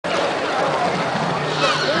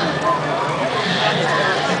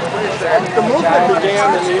The movement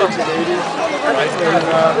began in the 1880s in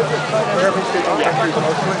Arabic-speaking countries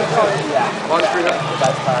mostly. Austria.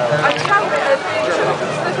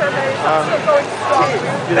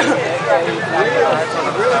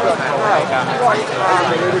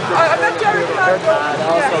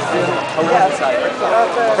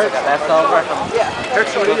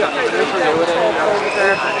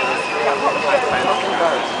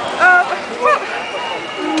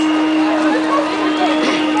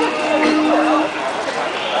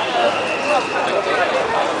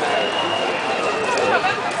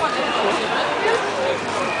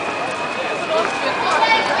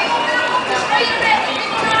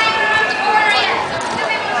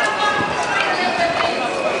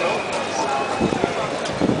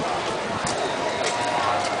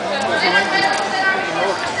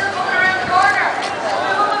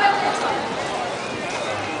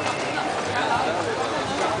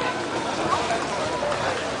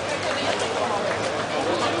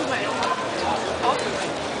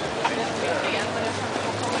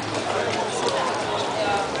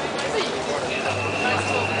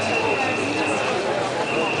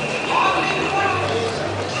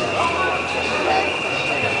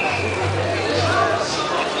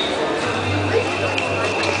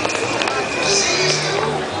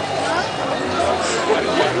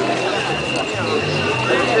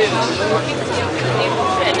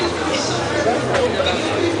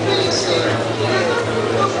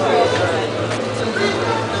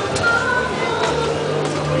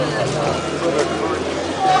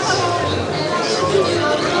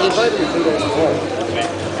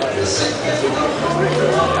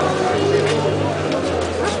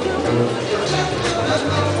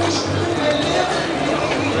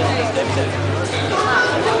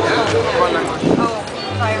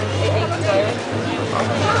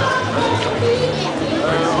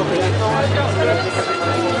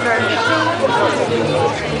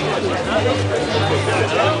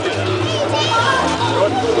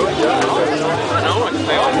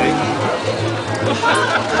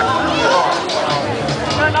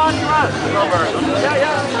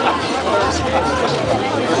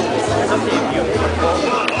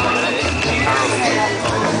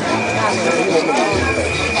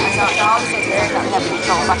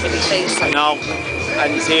 No,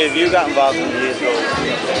 and see if you got involved in these goals.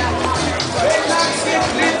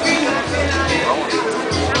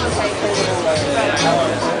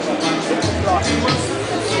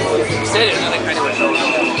 Said it, and then I kind of went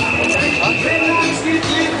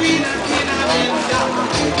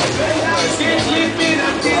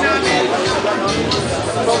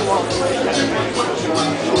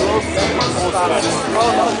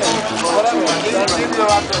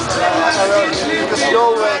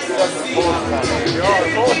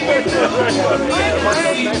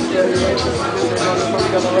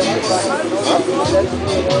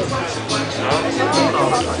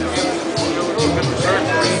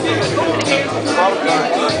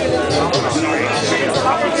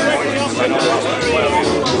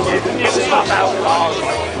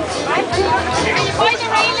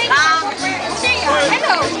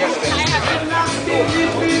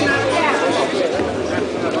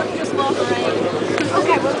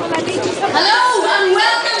Hello and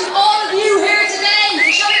welcome all of you here today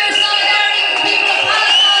to show your solidarity with the people of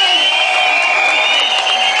Palestine.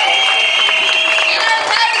 In our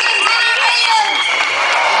thousands, in our millions.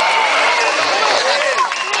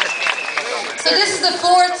 So this is the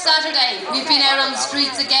fourth Saturday we've been out on the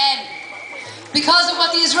streets again because of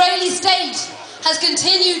what the Israeli state has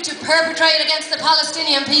continued to perpetrate against the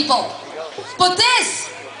Palestinian people. But this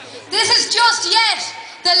is just yet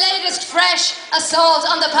the latest fresh assault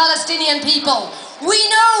on the Palestinian people. We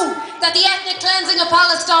know that the ethnic cleansing of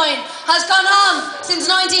Palestine has gone on since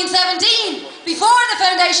 1917, before the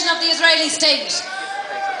foundation of the Israeli state.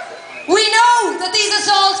 We know that these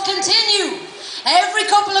assaults continue every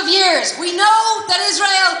couple of years. We know that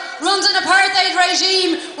Israel runs an apartheid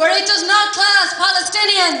regime where it does not class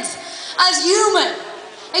Palestinians as human.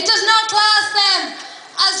 It does not class them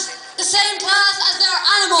as the same class as their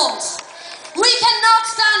animals. We cannot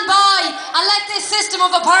stand by and let this system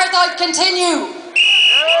of apartheid continue.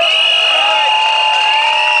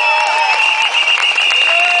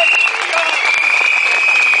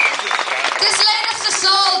 This latest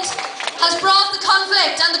assault has brought the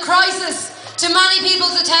conflict and the crisis to many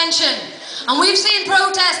people's attention. And we've seen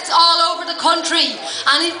protests all over the country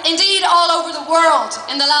and indeed all over the world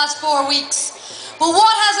in the last 4 weeks. But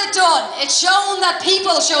what has it done? It's shown that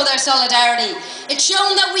people show their solidarity. It's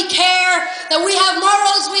shown that we care, that we have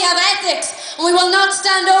morals, we have ethics, and we will not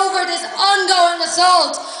stand over this ongoing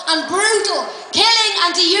assault and brutal killing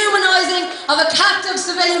and dehumanising of a captive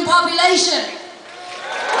civilian population.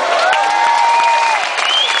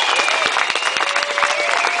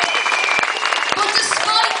 But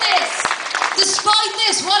despite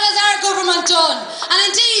this, what has our government done? And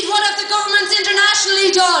indeed, what have the governments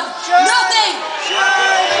internationally done? Nothing!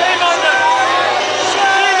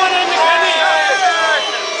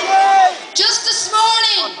 Just this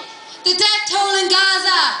morning, the death toll in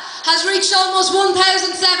Gaza has reached almost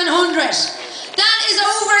 1,700. That is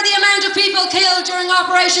over the amount of people killed during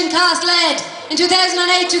Operation Cast Lead in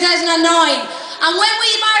 2008-2009. And when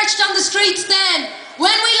we marched on the streets then,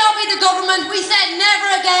 when we lobbied the government, we said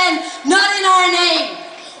never again, not in our name.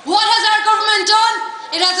 What has our government done?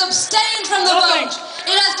 It has abstained from the vote.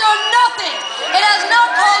 It has done nothing. It has not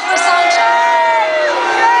called for sanctions.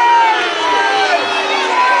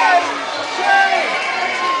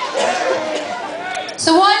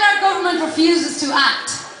 So while our government refuses to act,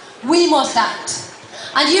 we must act.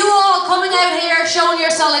 And you all coming out here showing your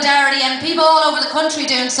solidarity, and people all over the country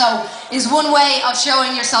doing so, is one way of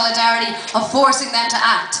showing your solidarity, of forcing them to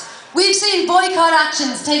act. We've seen boycott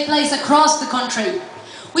actions take place across the country.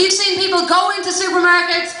 We've seen people go into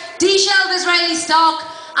supermarkets, de-shelve Israeli stock,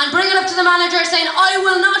 and bring it up to the manager saying, I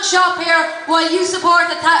will not shop here while you support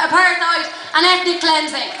apartheid and ethnic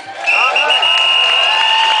cleansing.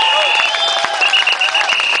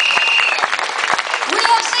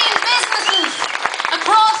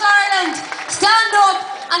 Across Ireland stand up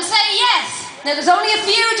and say yes. Now there's only a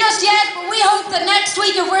few just yet, but we hope that next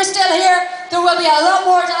week, if we're still here, there will be a lot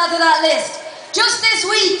more to add to that list. Just this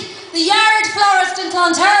week, the Yard florist in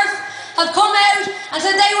Clontarf have come out and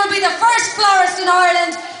said they will be the first florist in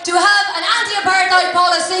Ireland to have an anti-apartheid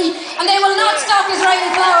policy, and they will not stock Israeli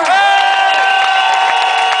flowers.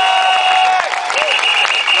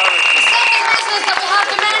 The second business that we have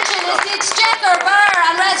to mention is the Exchequer Bar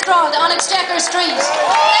and Restaurant on Exchequer Street.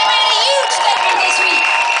 They made a huge statement this week.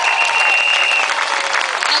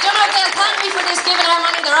 I don't know if they'll thank me for this given how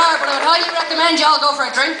many there are, but I would highly recommend you all go for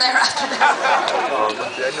a drink there after that.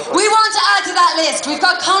 We want to add to that list. We've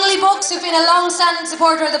got Connolly Books, who've been a long-standing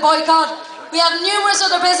supporter of the boycott. We have numerous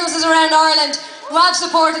other businesses around Ireland who have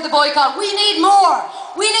supported the boycott. We need more.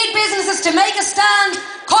 We need businesses to make a stand,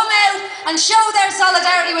 come out and show their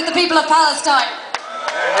solidarity with the people of Palestine.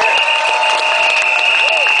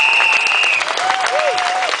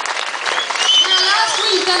 Now last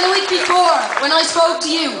week and the week before, when I spoke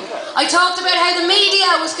to you, I talked about how the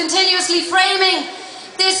media was continuously framing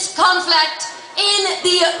this conflict in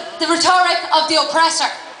the rhetoric of the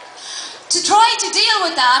oppressor. To try to deal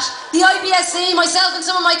with that, the IPSC, myself and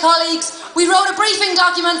some of my colleagues, we wrote a briefing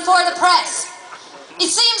document for the press. It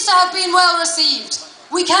seems to have been well received.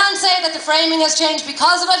 We can't say that the framing has changed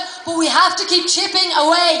because of it, but we have to keep chipping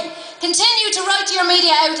away. Continue to write to your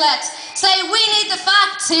media outlets. Say, we need the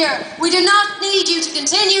facts here. We do not need you to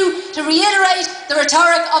continue to reiterate the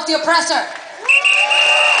rhetoric of the oppressor.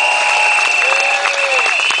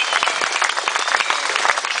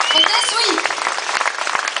 But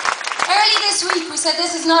early this week, we said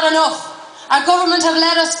this is not enough. Our government have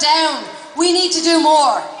let us down. We need to do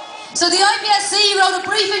more. So the IPSC wrote a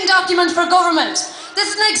briefing document for government.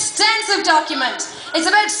 This is an extensive document. It's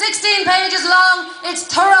about 16 pages long, it's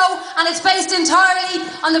thorough, and it's based entirely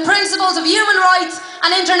on the principles of human rights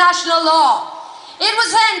and international law. It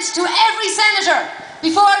was sent to every senator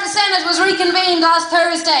before the Senate was reconvened last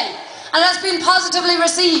Thursday, and has been positively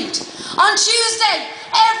received. On Tuesday,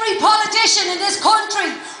 every politician in this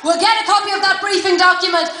country will get a copy of that briefing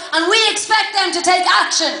document, and we expect them to take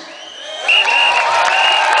action.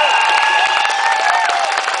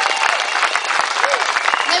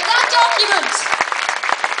 Now that document,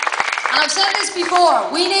 and I've said this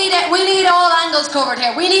before, we need all angles covered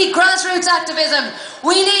here. We need grassroots activism,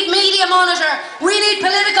 we need media monitor, we need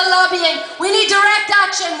political lobbying, we need direct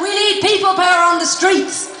action, we need people power on the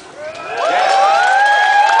streets.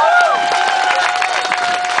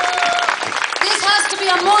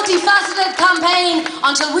 A multifaceted campaign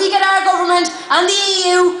until we get our government and the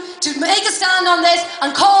EU to make a stand on this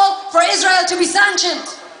and call for Israel to be sanctioned.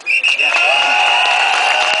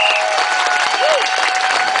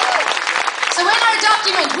 So in our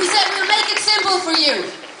document we said we'll make it simple for you.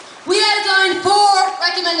 We outlined 4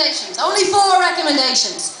 recommendations, only 4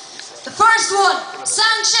 recommendations. The first one,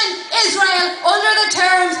 sanction Israel under the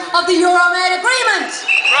terms of the Euromed agreement.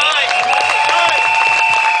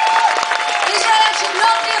 Israel should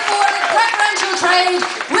not be afforded preferential trade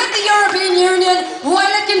with the European Union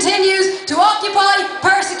while it continues to occupy,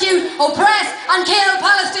 persecute, oppress and kill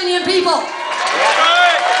Palestinian people.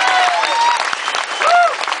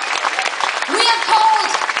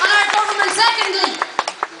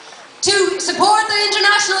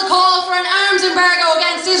 embargo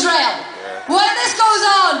against Israel. While this goes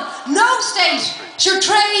on, no state should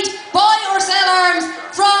trade, buy or sell arms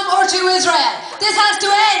from or to Israel. This has to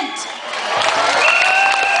end.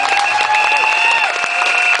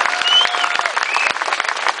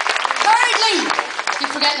 Thirdly, I keep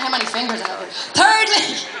forgetting how many fingers I have.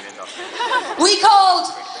 Thirdly, we called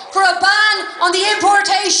for a ban on the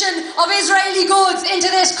importation of Israeli goods into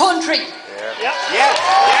this country. This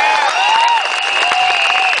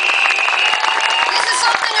is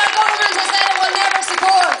something our government has said it will never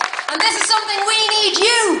support, and this is something we need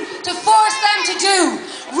you to force them to do.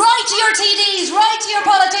 Write to your TDs, write to your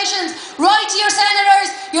politicians, write to your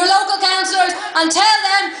senators, your local councillors, and tell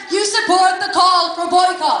them you support the call for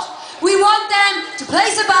boycott. We want them to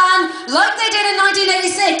place a ban, like they did in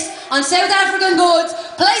 1986, on South African goods,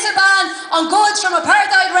 place a ban on goods from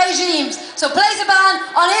apartheid regimes, so place a ban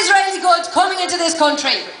on Israeli goods coming into this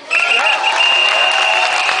country.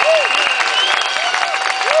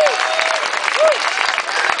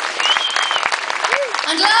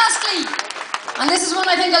 And lastly, and this is one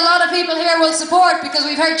I think a lot of people here will support because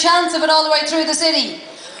we've heard chants of it all the way through the city.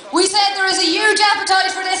 We said there is a huge appetite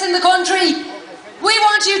for this in the country. We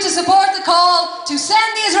want you to support the call to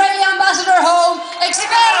send the Israeli ambassador home, expel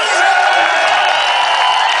the Israeli...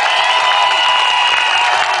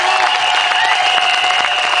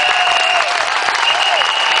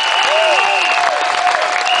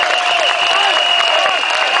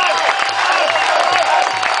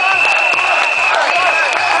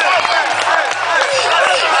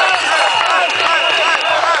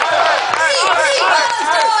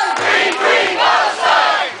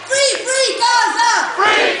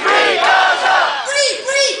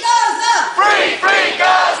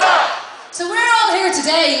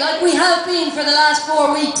 for the last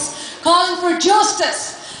 4 weeks, calling for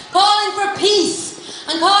justice, calling for peace,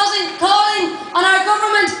 and calling on our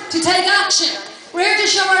government to take action. We're here to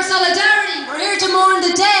show our solidarity, we're here to mourn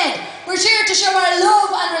the dead, we're here to show our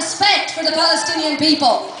love and respect for the Palestinian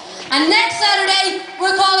people. And next Saturday,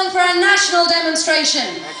 we're calling for a national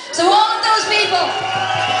demonstration. So all of those people,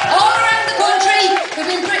 all around the country, who've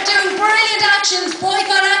been doing brilliant actions,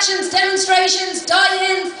 boycott actions, demonstrations,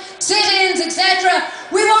 die-ins, sit-ins, etc.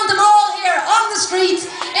 We want them all here on the streets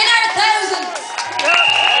in our thousands.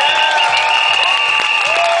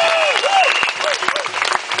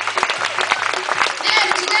 Now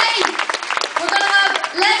today we're going to have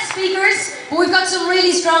less speakers, but we've got some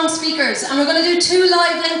really strong speakers, and we're going to do 2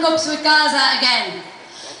 live link-ups with Gaza again.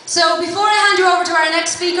 So before I hand you over to our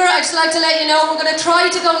next speaker, I'd just like to let you know we're going to try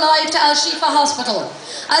to go live to Al-Shifa Hospital.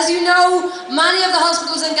 As you know, many of the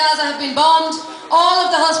hospitals in Gaza have been bombed. All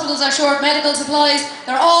of the hospitals are short medical supplies.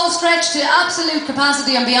 They're all stretched to absolute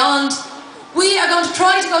capacity and beyond. We are going to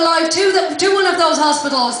try to go live to one of those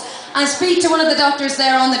hospitals and speak to one of the doctors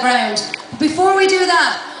there on the ground. But before we do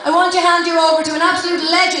that, I want to hand you over to an absolute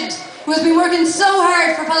legend who has been working so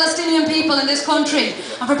hard for Palestinian people in this country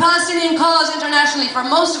and for Palestinian cause internationally for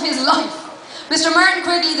most of his life. Mr. Martin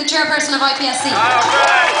Quigley, the chairperson of IPSC.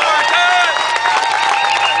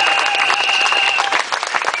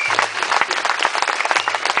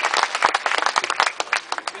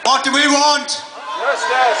 What do we want?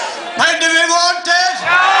 Justice! When do we want it?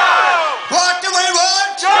 Now! What do we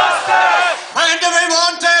want? Justice! When do we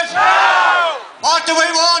want it? Now! What do we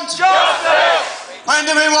want? Justice! When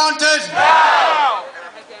do we want it? Now!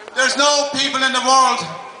 There's no people in the world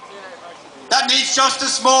that needs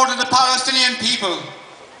justice more than the Palestinian people.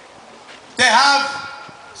 They have,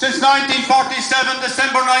 since 1947,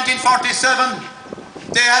 December 1947,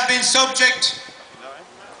 they have been subject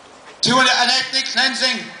to an ethnic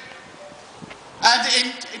cleansing, and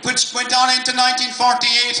which went on into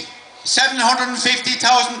 1948.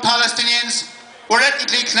 750,000 Palestinians were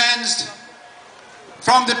ethnically cleansed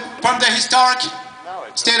from the historic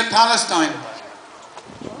state of Palestine.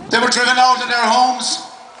 They were driven out of their homes,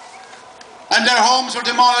 and their homes were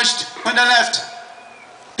demolished when they left.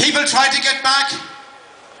 People tried to get back,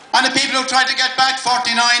 and the people who tried to get back,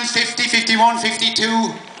 49, 50, 51,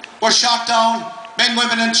 52, were shot down, men,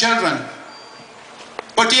 women and children.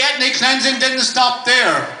 But the ethnic cleansing didn't stop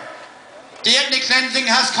there. The ethnic cleansing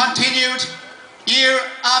has continued year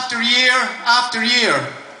after year after year.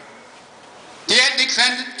 The ethnic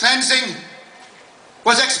cleansing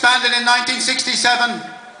was expanded in 1967.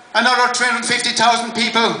 Another 350,000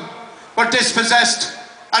 people were dispossessed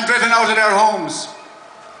and driven out of their homes.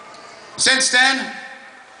 Since then,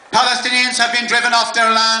 Palestinians have been driven off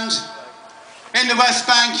their land in the West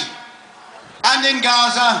Bank and in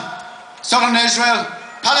Gaza, southern Israel.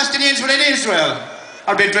 Palestinians within Israel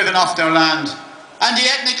are being driven off their land, and the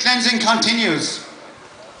ethnic cleansing continues.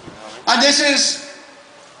 And this is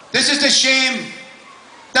This is the shame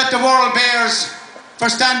that the world bears for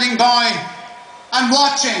standing by and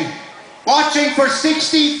watching for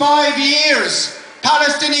 65 years,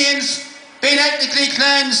 Palestinians being ethnically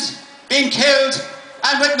cleansed, being killed,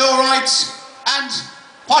 and with no rights. And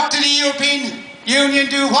what did the European Union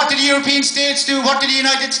do? What did the European states do? What did the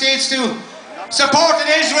United States do? Supported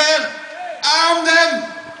Israel, armed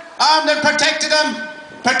them, protected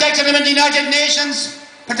them in the United Nations,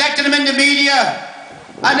 protected them in the media.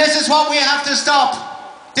 And this is what we have to stop.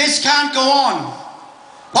 This can't go on.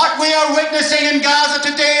 What we are witnessing in Gaza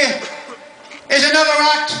today is another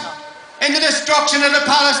act in the destruction of the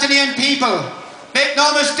Palestinian people. Make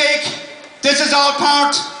no mistake, this is all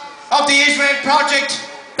part of the Israel project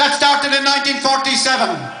that started in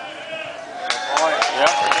 1947.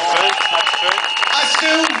 As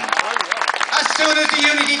soon as the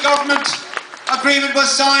unity government agreement was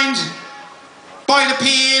signed by the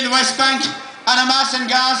PA in the West Bank and Hamas in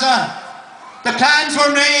Gaza, the plans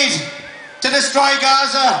were made to destroy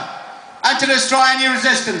Gaza and to destroy any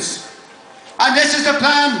resistance. And this is the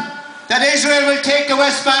plan, that Israel will take the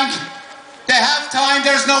West Bank. They have time,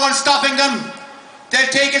 there's no one stopping them.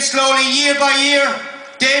 They'll take it slowly, year by year,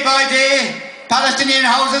 day by day. Palestinian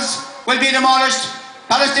houses will be demolished,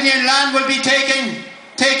 Palestinian land will be taken,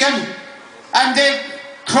 and they'll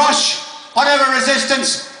crush whatever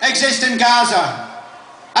resistance exists in Gaza.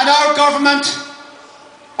 And our government,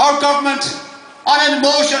 on a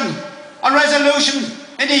motion, a resolution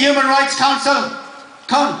in the Human Rights Council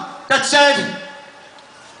that said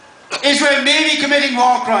Israel may be committing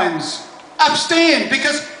war crimes. Abstain,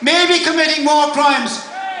 because may be committing war crimes.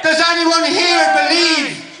 Does anyone here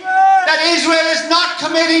believe that Israel is not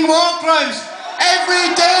committing war crimes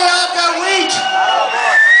every day of the week?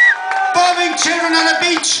 Bombing children on a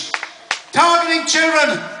beach, targeting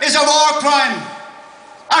children is a war crime.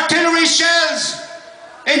 Artillery shells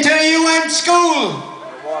into a UN school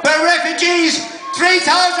where refugees,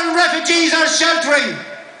 3,000 refugees are sheltering,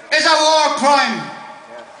 is a war crime.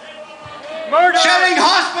 Shelling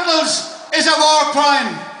hospitals is a war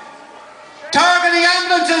crime. Targeting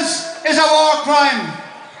ambulances is a war crime.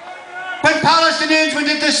 When Palestinians went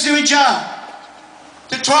into Suja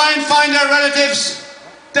to try and find their relatives,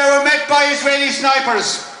 they were met by Israeli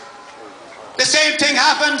snipers. The same thing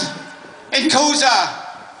happened in Gaza.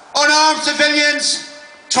 Unarmed civilians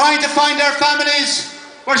trying to find their families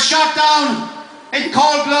were shot down in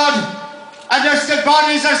cold blood, and their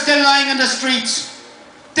bodies are still lying in the streets.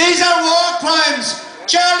 These are war crimes.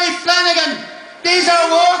 Charlie Flanagan, these are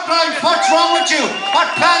war crimes. What's wrong with you? What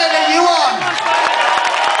planet are you on?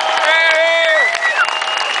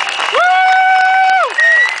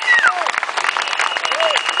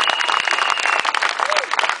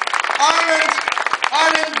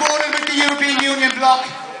 Ireland voted with the European Union bloc,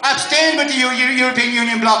 abstained with the European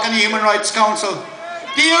Union bloc and the Human Rights Council.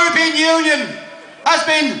 The European Union has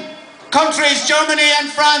been, countries, Germany and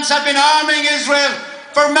France, have been arming Israel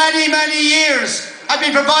for many, many years, have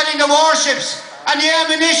been providing the warships and the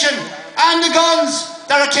ammunition and the guns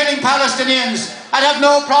that are killing Palestinians, and have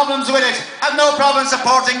no problems with it, have no problem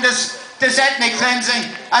supporting this ethnic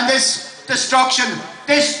cleansing and this destruction,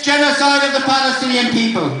 this genocide of the Palestinian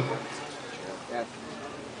people.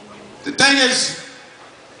 The thing is,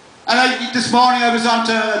 and this morning I was on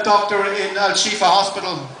to a doctor in Al-Shifa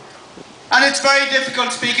Hospital, and it's very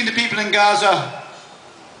difficult speaking to people in Gaza,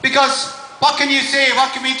 because what can you say,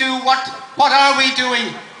 what can we do, what are we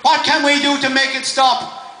doing, what can we do to make it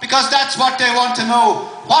stop? Because that's what they want to know.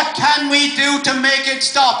 What can we do to make it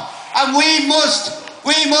stop? And we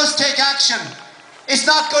must take action. It's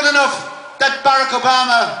not good enough that Barack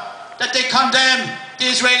Obama, that they condemn the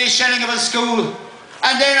Israeli shelling of a school,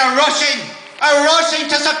 and they are rushing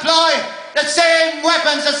to supply the same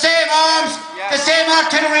weapons, the same arms, the same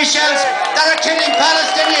artillery shells that are killing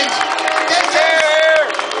Palestinians.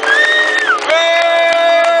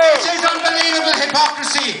 This is unbelievable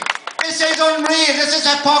hypocrisy. This is unreal. This is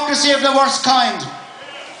hypocrisy of the worst kind.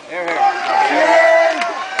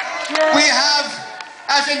 We have,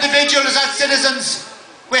 as individuals, as citizens,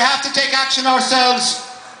 we have to take action ourselves.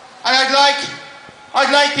 And I'd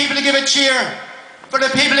like people to give a cheer for the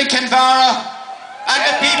people in Kinvara and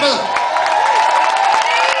the people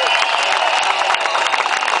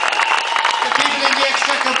in the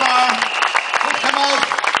Exchequer Bar who come out.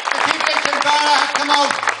 The people in Kinvara have come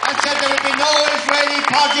out and said there will be no Israeli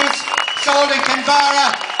produce sold in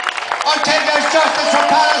Kinvara until there's justice for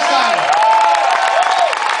Palestine.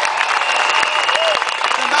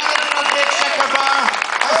 The manager of the Exchequer Bar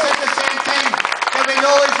has said the same thing. There will be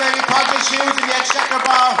no Israeli produce used in the Exchequer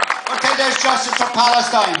Bar until there's justice for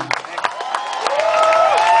Palestine.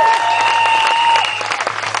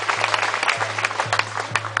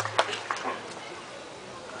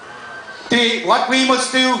 what we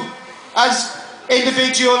must do as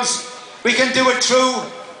individuals, we can do it through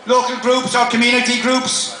local groups or community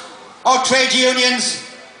groups or trade unions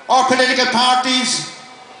or political parties,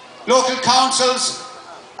 local councils.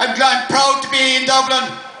 I'm proud to be in Dublin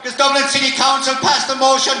because Dublin City Council passed a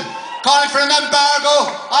motion calling for an embargo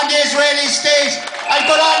on the Israeli state. And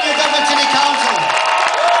good on you, Dublin City Council.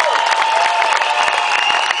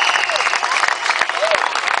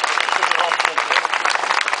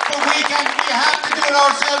 But we have to do it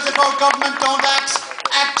ourselves if our government don't act.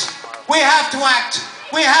 We have to act.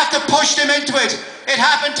 We have to push them into it. It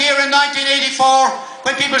happened here in 1984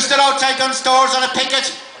 when people stood outside gun stores on a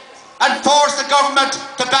picket and forced the government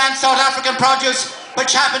to ban South African produce,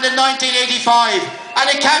 which happened in 1985. And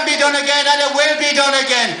it can be done again, and it will be done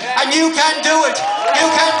again. And you can do it. You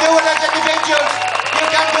can do it as individuals. You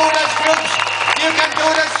can do it as groups. You can do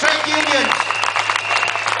it as trade unions.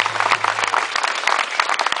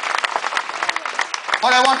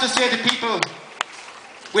 What I want to say to people,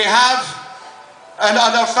 we have, and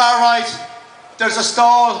on our far right, there's a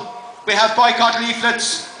stall. We have boycott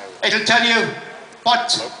leaflets. It'll tell you what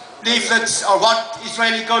leaflets or what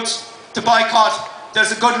Israeli goods to boycott.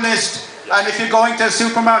 There's a good list. And if you're going to a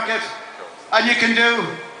supermarket, and you can do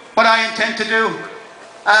what I intend to do,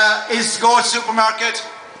 is go to a supermarket,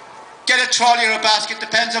 get a trolley or a basket,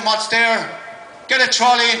 depends on what's there. Get a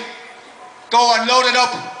trolley, go and load it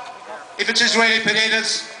up. If it's Israeli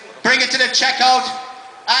potatoes, bring it to the checkout,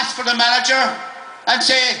 ask for the manager, and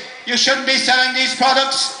say, you shouldn't be selling these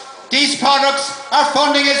products. These products are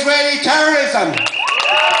funding Israeli terrorism.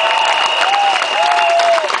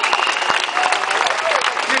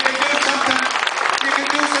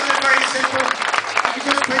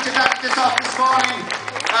 This off this morning.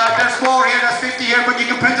 There's 4 here, there's 50 here, but you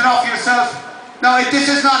can print it off yourself. Now, if this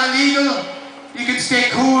is not illegal, you can stay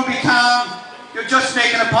cool, be calm. You're just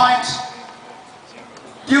making a point.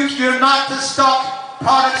 You're not to stop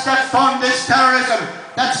products that fund this terrorism,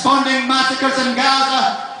 that's funding massacres in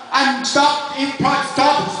Gaza, and stop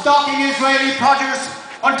stocking Israeli produce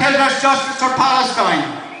until there's justice for Palestine.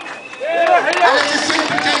 And it's a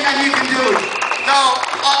simple thing that you can do. Now,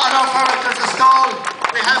 on our forward, there's a stall.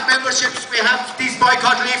 We have memberships, we have these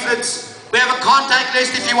boycott leaflets, we have a contact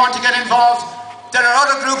list if you want to get involved. There are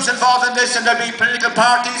other groups involved in this, and there'll be political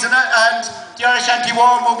parties and the Irish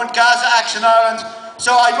anti-war movement, Gaza Action Ireland.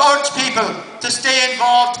 So I urge people to stay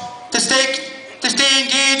involved, to stay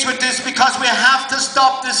engaged with this, because we have to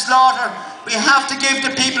stop this slaughter. We have to give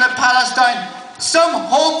the people of Palestine some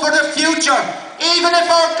hope for the future. Even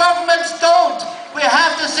if our governments don't, we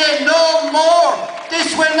have to say no more.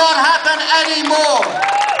 This will not happen anymore.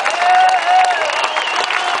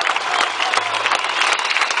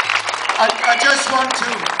 I just want to,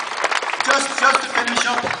 just to finish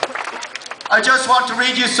up, I just want to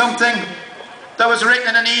read you something that was written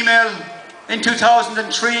in an email in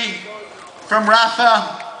 2003 from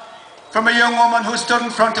Rafah, from a young woman who stood in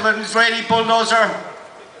front of an Israeli bulldozer,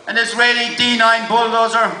 an Israeli D9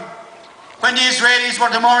 bulldozer, when the Israelis were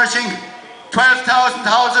demolishing 12,000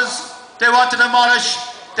 houses. They wanted to demolish.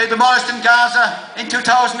 They demolished in Gaza in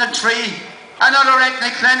 2003. Another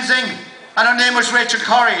ethnic cleansing, and her name was Rachel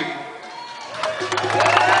Corrie.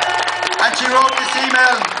 And she wrote this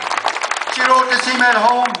email. She wrote this email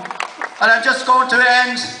home, and I'm just going to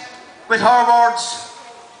end with her words.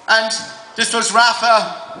 And this was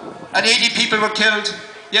Rafah, and 80 people were killed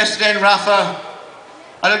yesterday in Rafah.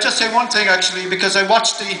 And I'll just say one thing actually, because I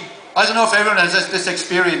watched I don't know if everyone has this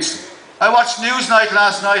experience. I watched Newsnight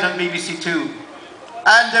last night on BBC Two,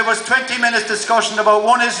 and there was 20 minutes discussion about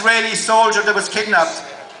one Israeli soldier that was kidnapped.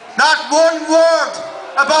 Not one word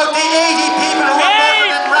about the 80 people who were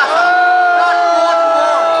murdered in Rafah. Not one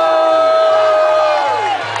word.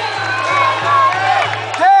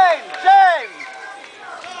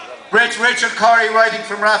 James! Rachel Corrie, writing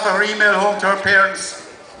from Rafah, her email home to her parents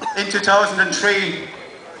in 2003.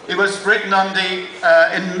 It was written on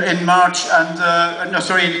in March, and the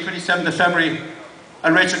 27th of February,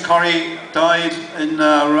 and Rachel Corrie died in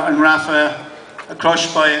Rafah,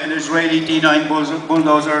 crushed by an Israeli D9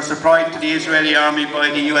 bulldozer, supplied to the Israeli army by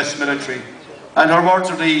the US military. And her words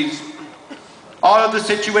are these: all of the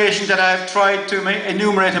situations that I have tried to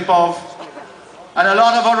enumerate above, and a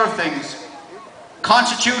lot of other things,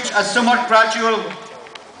 constitute a somewhat gradual,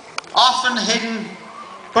 often hidden,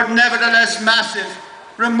 but nevertheless massive,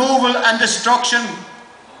 removal and destruction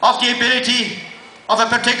of the ability of a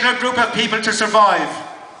particular group of people to survive.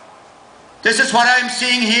 This is what I'm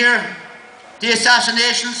seeing here. The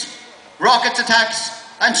assassinations, rocket attacks,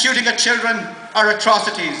 and shooting at children are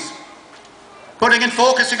atrocities. Putting and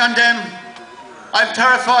focusing on them, I'm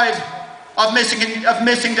terrified of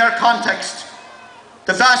missing their context.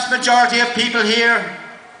 The vast majority of people here,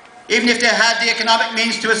 even if they had the economic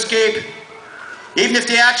means to escape, even if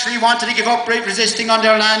they actually wanted to give up resisting on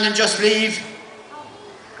their land and just leave,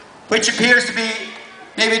 which appears to be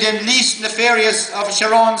maybe the least nefarious of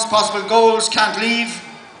Sharon's possible goals, can't leave,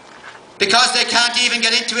 because they can't even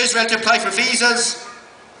get into Israel to apply for visas,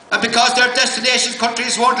 and because their destination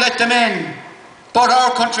countries won't let them in, both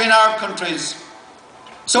our country and Arab countries.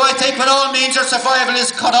 So I think by all means their survival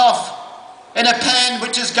is cut off in a pen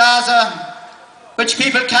which is Gaza, which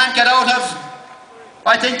people can't get out of.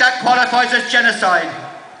 I think that qualifies as genocide.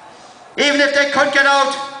 Even if they could get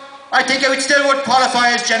out, I think it still would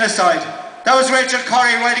qualify as genocide. That was Rachel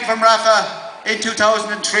Corrie writing from Rafah in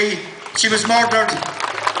 2003. She was murdered,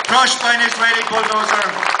 crushed by an Israeli bulldozer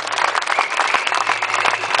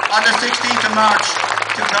on the 16th of March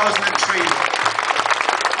 2003.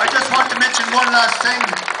 I just want to mention one last thing.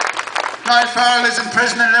 Niall Farrell is in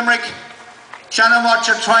prison in Limerick. Shannon Watch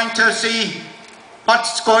are trying to see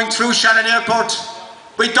what's going through Shannon Airport.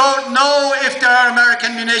 We don't know if there are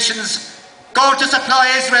American munitions going to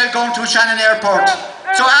supply Israel going through Shannon Airport.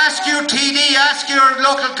 So ask your TD, ask your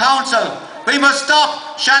local council. We must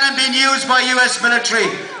stop Shannon being used by US military.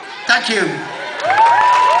 Thank you.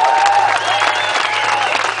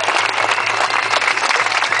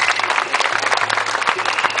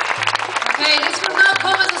 Okay, this will not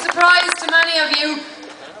come as a surprise to many of you,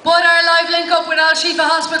 but our live link up with Al Shifa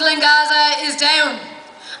Hospital in Gaza is down.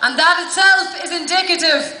 And that itself is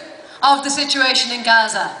indicative of the situation in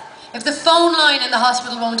Gaza. If the phone line in the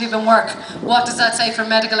hospital won't even work, what does that say for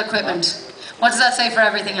medical equipment? What does that say for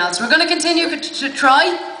everything else? We're going to continue to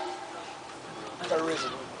try.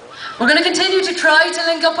 We're going to continue to try to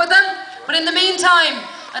link up with them. But in the meantime,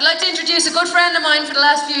 I'd like to introduce a good friend of mine for the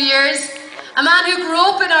last few years. A man who grew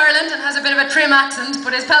up in Ireland and has a bit of a trim accent,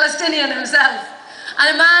 but is Palestinian himself.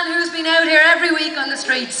 And a man who's been out here every week on the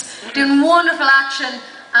streets, doing wonderful action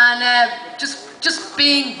and just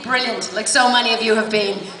being brilliant, like so many of you have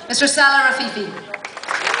been. Mr. Salah Rafifi.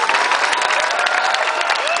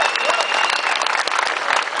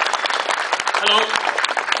 Hello,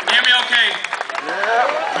 can you hear me okay?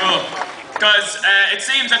 Yeah. Cool. Because it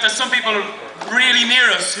seems that there's some people really near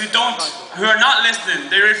us who are not listening.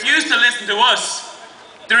 They refuse to listen to us.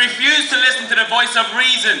 They refuse to listen to the voice of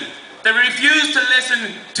reason. They refuse to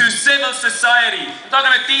listen to civil society. I'm talking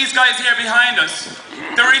about these guys here behind us.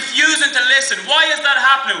 They're refusing to listen. Why is that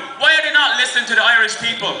happening? Why are they not listening to the Irish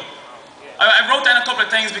people? I wrote down a couple of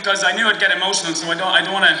things because I knew I'd get emotional, so I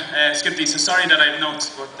don't want to skip these. So sorry that I have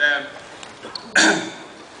notes. But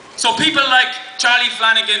so people like Charlie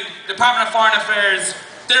Flanagan, Department of Foreign Affairs,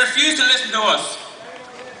 they refuse to listen to us.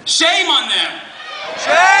 Shame on them.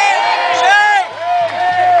 Shame! Shame!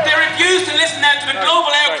 They refuse to listen now to the global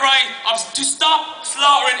outcry to stop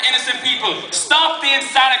slaughtering innocent people. Stop the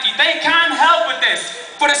insanity. They can't help with this.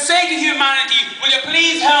 For the sake of humanity, will you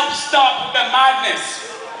please help stop the madness?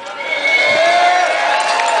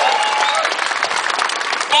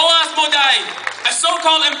 Boaz Modai, a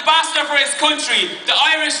so-called ambassador for his country, the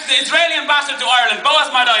Israeli ambassador to Ireland,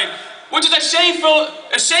 Boaz Modai, which is a shameful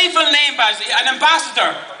name badge, an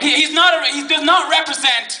ambassador. He does not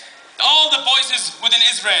represent all the voices within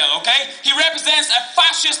Israel, okay? He represents a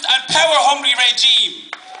fascist and power-hungry regime.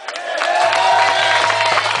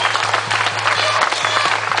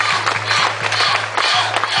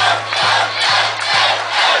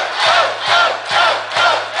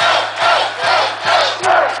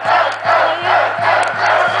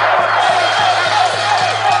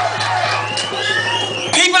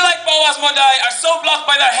 People like Boaz Modai are so blocked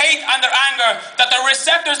by their hate and their anger that their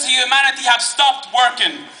receptors to humanity have stopped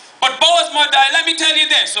working. But Boaz Modai, let me tell you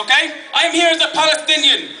this, okay? I'm here as a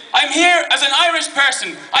Palestinian. I'm here as an Irish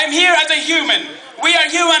person. I'm here as a human. We are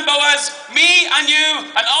human, Boaz. Me and you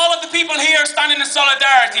and all of the people here standing in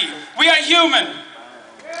solidarity. We are human.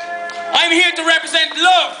 I'm here to represent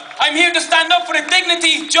love. I'm here to stand up for the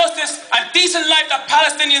dignity, justice and decent life that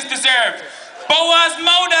Palestinians deserve. Boaz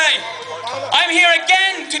Modai, I'm here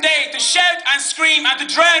again today to shout and scream and to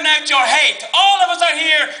drown out your hate. All of us are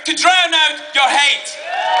here to drown out your hate.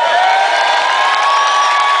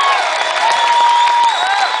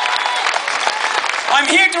 I'm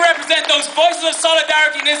here to represent those voices of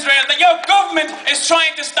solidarity in Israel that your government is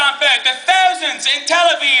trying to stamp out. The thousands in Tel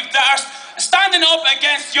Aviv that are standing up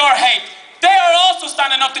against your hate. They are also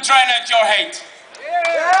standing up to drown out your hate.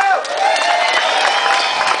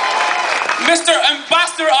 Mr.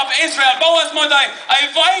 Ambassador of Israel, Boaz Modai, I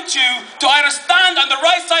invite you to either stand on the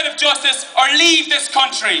right side of justice or leave this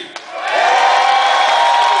country.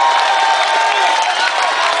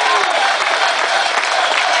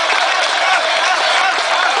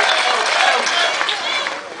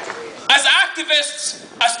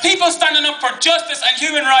 justice and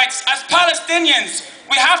human rights, as Palestinians,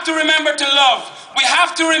 we have to remember to love. We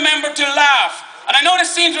have to remember to laugh. And I know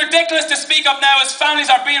this seems ridiculous to speak of now as families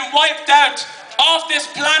are being wiped out off this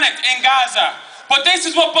planet in Gaza. But this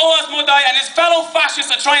is what Boaz Moodai and his fellow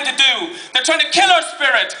fascists are trying to do. They're trying to kill our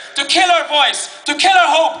spirit, to kill our voice, to kill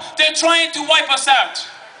our hope. They're trying to wipe us out.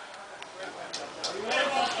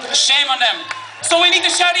 Shame on them. So we need to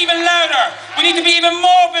shout even louder. We need to be even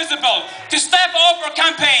more visible, to step up our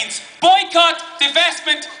campaigns. Boycott,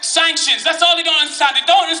 divestment, sanctions. That's all they don't understand. They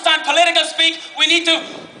don't understand political speak. We need to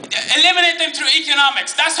eliminate them through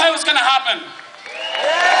economics. That's how it's going to happen.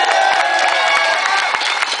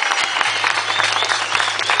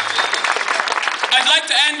 I'd like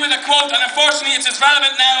to end with a quote, and unfortunately it's as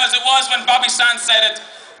relevant now as it was when Bobby Sands said it.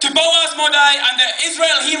 To Boaz Moodai and the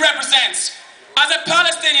Israel he represents, as a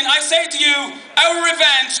Palestinian, I say to you, our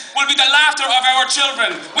revenge will be the laughter of our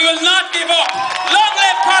children. We will not give up. Long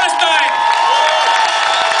live Palestine!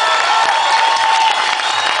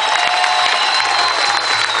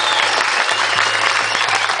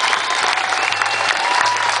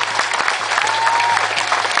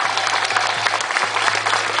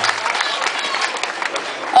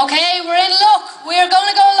 Okay, we're in luck. We're going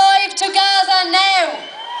to go live to Gaza now.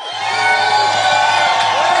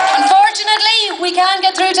 Unfortunately, we can't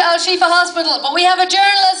get through to Al-Shifa Hospital, but we have a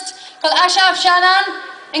journalist called Ashraf Shannon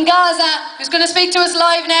in Gaza who's going to speak to us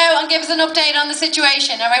live now and give us an update on the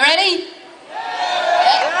situation. Are we ready?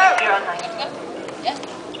 Yeah.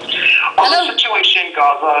 Hello. The situation in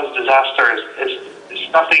Gaza is disaster. It's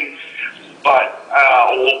nothing but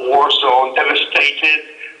a war zone devastated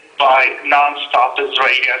by non-stop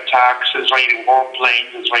Israeli attacks. Israeli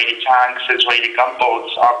warplanes, Israeli tanks, Israeli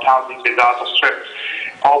gunboats are pounding the Gaza Strip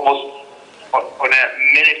almost on a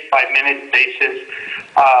minute-by-minute basis.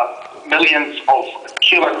 Millions of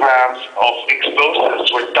kilograms of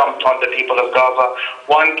explosives were dumped on the people of Gaza.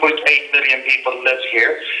 1.8 million people live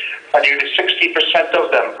here, and nearly 60%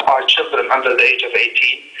 of them are children under the age of 18.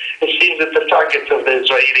 It seems that the target of the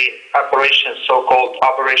Israeli operation, so-called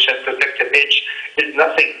Operation Protective Edge, is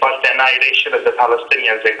nothing but the annihilation of the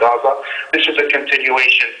Palestinians in Gaza. This is a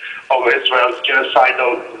continuation of Israel's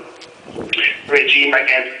genocidal regime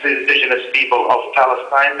against the indigenous people of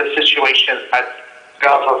Palestine. The situation at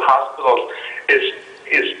Gaza hospital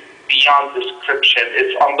is beyond description.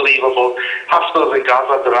 It's unbelievable. Hospitals in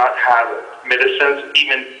Gaza do not have medicines,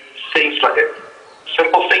 even things like it.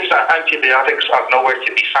 Simple things like antibiotics are nowhere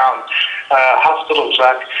to be found. Hospitals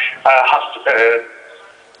lack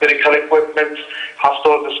medical equipment,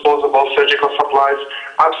 hospital disposable surgical supplies.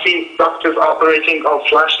 I've seen doctors operating on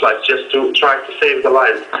flashlights just to try to save the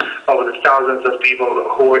lives of the thousands of people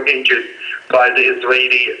who were injured by the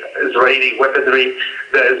Israeli weaponry,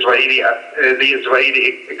 the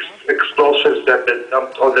Israeli explosives that have been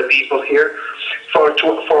dumped on the people here.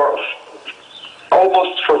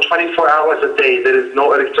 Almost for 24 hours a day, there is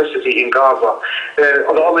no electricity in Gaza.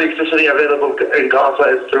 All the electricity available in Gaza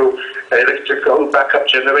is through electrical backup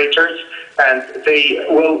generators, and they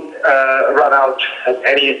will run out at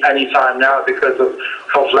any time now because of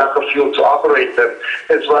lack of fuel to operate them.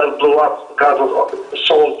 Israel blew up Gaza's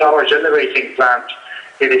sole power generating plant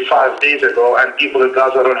 85 days ago, and people in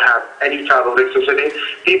Gaza don't have any type of electricity.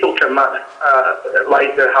 People cannot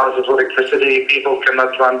light their houses with electricity. People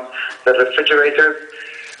cannot run the refrigerators.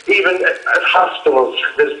 Even at hospitals,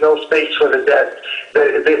 there's no space for the dead.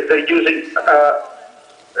 They're using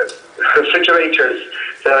refrigerators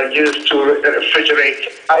that are used to refrigerate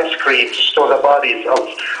ice cream to store the bodies of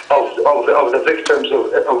the victims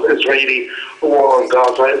of Israeli war on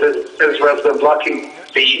Gaza. Israel's been blocking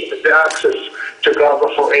the access to Gaza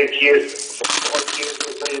for 8 years. For 4 years,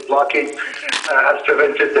 Israeli blockade has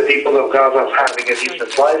prevented the people of Gaza from having a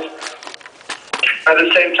decent life. At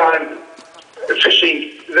the same time,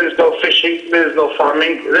 fishing, there is no fishing, there is no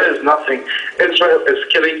farming, there is nothing. Israel is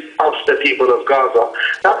killing off the people of Gaza.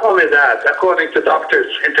 Not only that, according to doctors,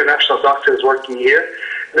 international doctors working here,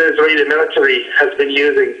 the Israeli military has been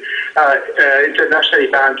using internationally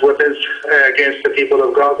banned weapons against the people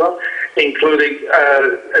of Gaza, including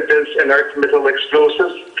dense inert metal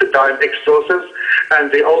explosives, dime explosives,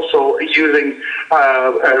 and they also using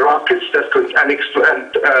rockets and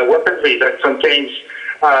weaponry that contains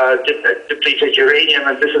depleted uranium,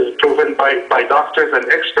 and this is proven by doctors and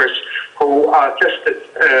experts who tested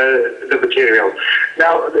the material.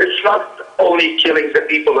 Now, it's not only killing the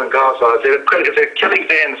people in Gaza, they're killing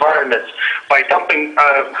the environment by dumping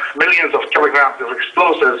millions of kilograms of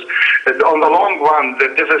explosives. On the long run,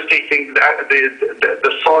 they're devastating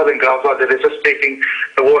the soil in Gaza, they're devastating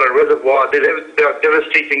the water reservoir, they're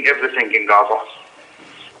devastating everything in Gaza.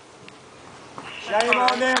 Shame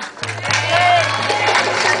on them.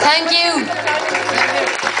 Thank you.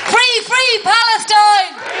 Free, free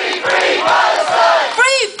Palestine! Free, free Palestine!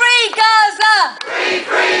 Free, free Gaza! Free,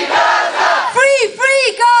 free Gaza! Free,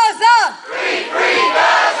 free Gaza! Free, free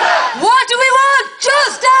Gaza! What do we want?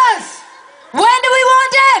 Justice! When do we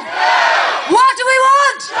want it? Now! What do we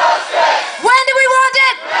want? Justice! When do we want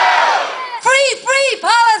it? Now! Free, free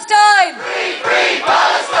Palestine! Free, free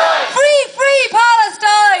Palestine! Free, free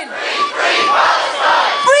Palestine! Free, free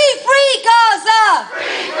Palestine! Free, free Gaza!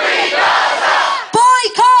 Free, free Gaza!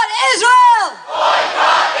 Boycott Israel!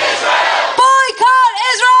 Boycott Israel! Boycott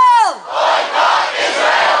Israel! Boycott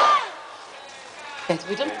Israel! Okay,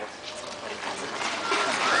 we done?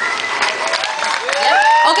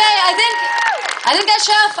 Okay, I think that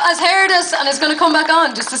chef has heard us and is going to come back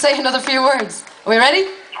on just to say another few words. Are we ready?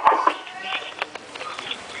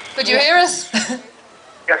 Could you hear us?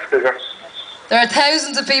 Yes, yes. There are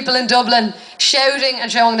thousands of people in Dublin shouting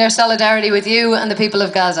and showing their solidarity with you and the people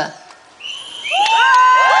of Gaza.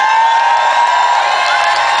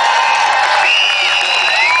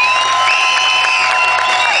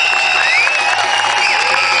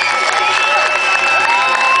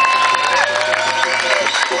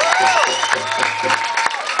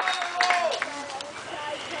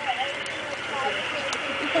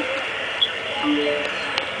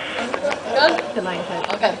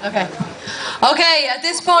 Okay, at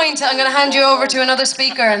this point I'm going to hand you over to another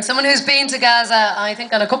speaker and someone who's been to Gaza, I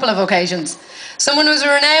think, on a couple of occasions. Someone who's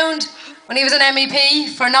renowned when he was an MEP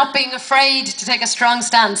for not being afraid to take a strong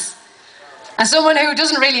stance. And someone who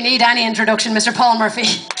doesn't really need any introduction, Mr. Paul Murphy.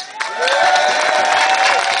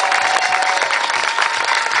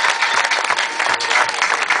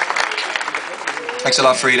 Thanks a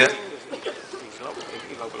lot, Frida.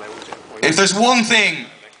 If there's one thing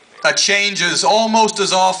that changes almost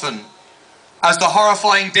as often as the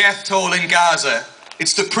horrifying death toll in Gaza,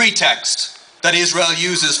 it's the pretext that Israel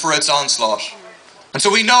uses for its onslaught. And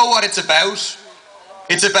so we know what it's about.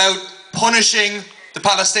 It's about punishing the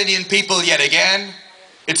Palestinian people yet again.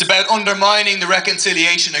 It's about undermining the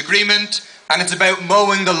reconciliation agreement. And it's about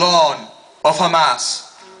mowing the lawn of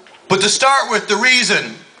Hamas. But to start with the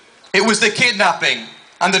reason, it was the kidnapping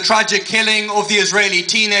and the tragic killing of the Israeli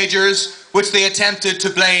teenagers, which they attempted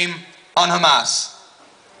to blame on Hamas.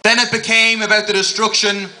 Then it became about the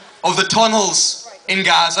destruction of the tunnels in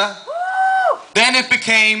Gaza. Then it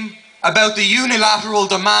became about the unilateral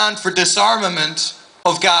demand for disarmament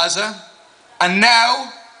of Gaza. And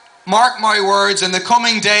now, mark my words, in the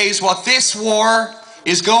coming days, what this war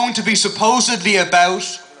is going to be supposedly about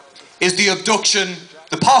is the abduction,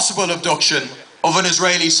 the possible abduction of an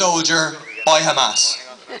Israeli soldier by Hamas.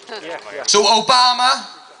 So Obama,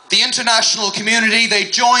 the international community, they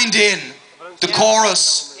joined in the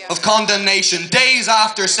chorus of condemnation days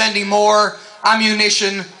after sending more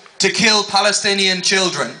ammunition to kill Palestinian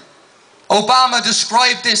children. Obama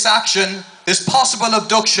described this action, this possible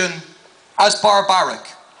abduction, as barbaric.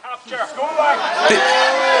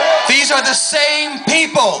 These are the same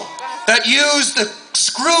people that use the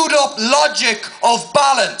screwed up logic of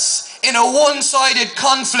balance in a one-sided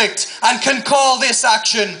conflict and can call this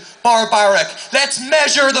action barbaric. Let's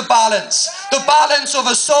measure the balance of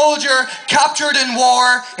a soldier captured in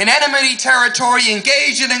war, in enemy territory,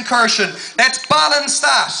 engaged in incursion. Let's balance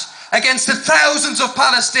that against the thousands of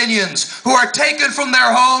Palestinians who are taken from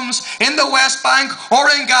their homes in the West Bank or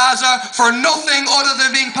in Gaza for nothing other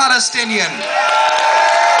than being Palestinian.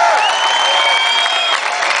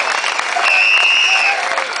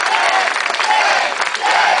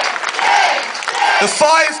 The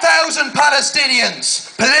 5,000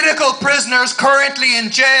 Palestinians, political prisoners currently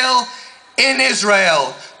in jail in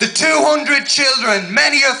Israel. The 200 children,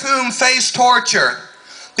 many of whom face torture.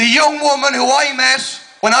 The young woman who I met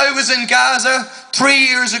when I was in Gaza 3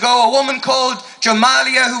 years ago, a woman called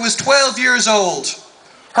Jamalia, who was 12 years old.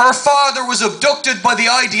 Her father was abducted by the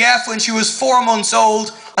IDF when she was 4 months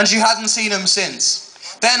old, and she hadn't seen him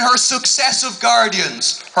since. Then her successive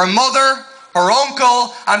guardians, her mother, her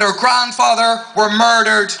uncle and her grandfather, were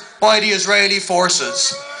murdered by the Israeli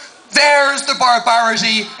forces. There's the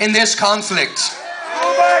barbarity in this conflict.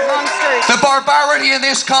 The barbarity in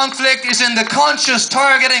this conflict is in the conscious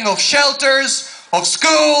targeting of shelters, of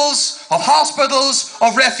schools, of hospitals,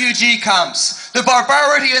 of refugee camps. The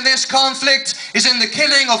barbarity in this conflict is in the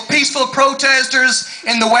killing of peaceful protesters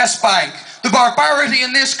in the West Bank. The barbarity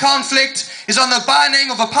in this conflict is on the banning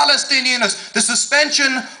of the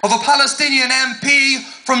suspension of a Palestinian MP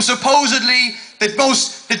from supposedly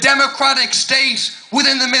the democratic state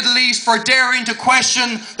within the Middle East for daring to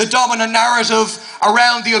question the dominant narrative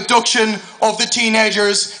around the abduction of the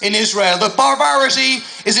teenagers in Israel. The barbarity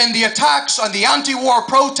is in the attacks on the anti-war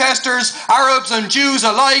protesters, Arabs and Jews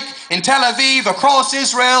alike, in Tel Aviv, across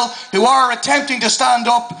Israel, who are attempting to stand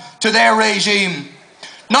up to their regime.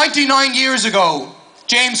 99 years ago,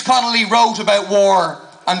 James Connolly wrote about war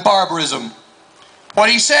and barbarism. What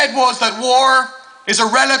he said was that war is a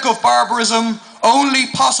relic of barbarism only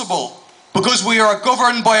possible because we are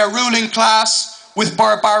governed by a ruling class with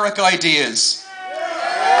barbaric ideas.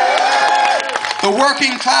 The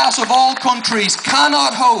working class of all countries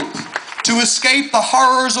cannot hope to escape the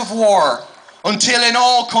horrors of war until in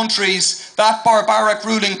all countries that barbaric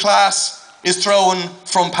ruling class is thrown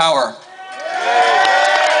from power.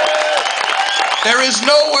 There is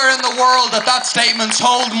nowhere in the world that statements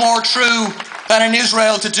hold more true than in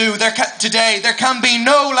Israel today. There can be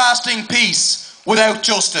no lasting peace without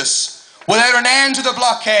justice, without an end to the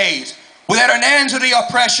blockade, without an end to the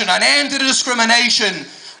oppression, an end to the discrimination,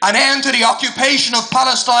 an end to the occupation of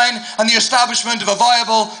Palestine and the establishment of a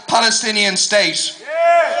viable Palestinian state.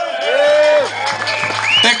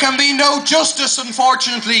 There can be no justice,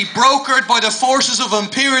 unfortunately, brokered by the forces of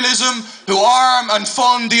imperialism who arm and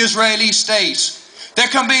fund the Israeli state. There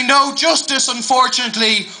can be no justice,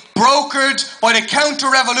 unfortunately, brokered by the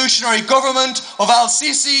counter-revolutionary government of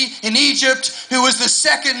al-Sisi in Egypt, who is the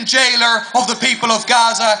second jailer of the people of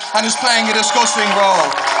Gaza and is playing a disgusting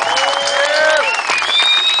role.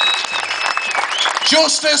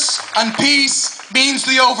 Justice and peace means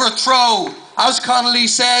the overthrow, as Connolly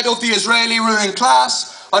said, of the Israeli ruling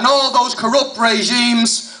class and all those corrupt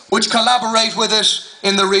regimes which collaborate with it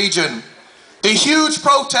in the region. The huge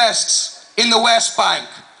protests in the West Bank,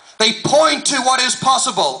 they point to what is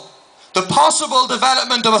possible. The possible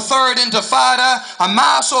development of a third intifada, a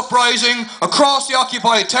mass uprising across the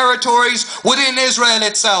occupied territories within Israel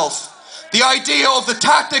itself. The idea of the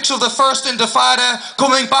tactics of the first intifada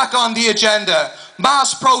coming back on the agenda.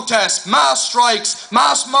 Mass protests, mass strikes,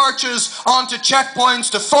 mass marches onto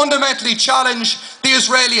checkpoints to fundamentally challenge the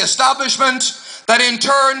Israeli establishment that in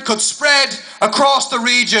turn could spread across the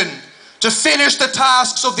region to finish the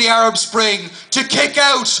tasks of the Arab Spring, to kick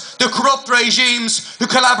out the corrupt regimes who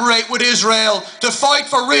collaborate with Israel, to fight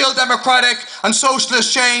for real democratic and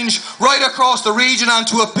socialist change right across the region, and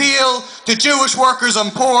to appeal to Jewish workers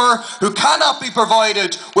and poor who cannot be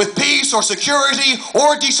provided with peace or security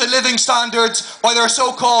or decent living standards by their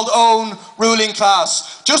so-called own ruling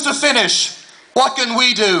class. Just to finish, what can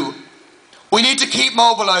we do? We need to keep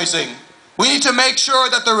mobilising. We need to make sure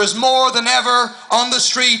that there is more than ever on the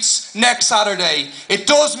streets next Saturday. It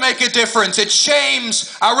does make a difference. It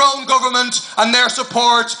shames our own government and their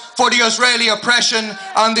support for the Israeli oppression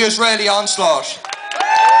and the Israeli onslaught.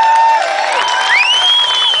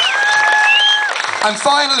 And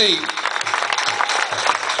finally,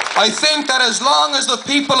 I think that as long as the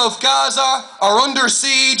people of Gaza are under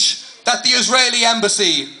siege, that the Israeli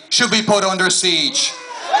embassy should be put under siege.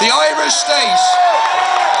 The Irish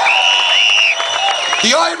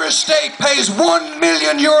state pays €1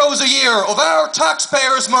 million a year of our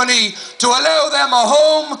taxpayers' money to allow them a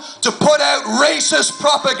home to put out racist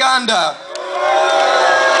propaganda.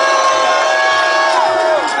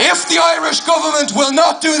 If the Irish government will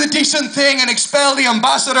not do the decent thing and expel the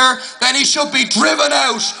ambassador, then he should be driven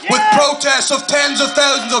out with protests of tens of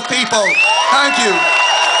thousands of people. Thank you.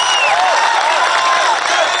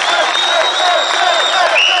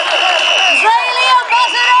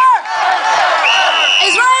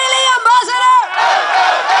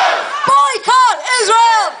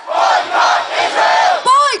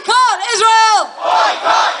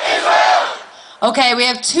 Okay, we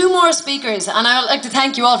have two more speakers, and I would like to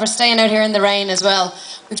thank you all for staying out here in the rain as well.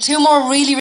 We have two more really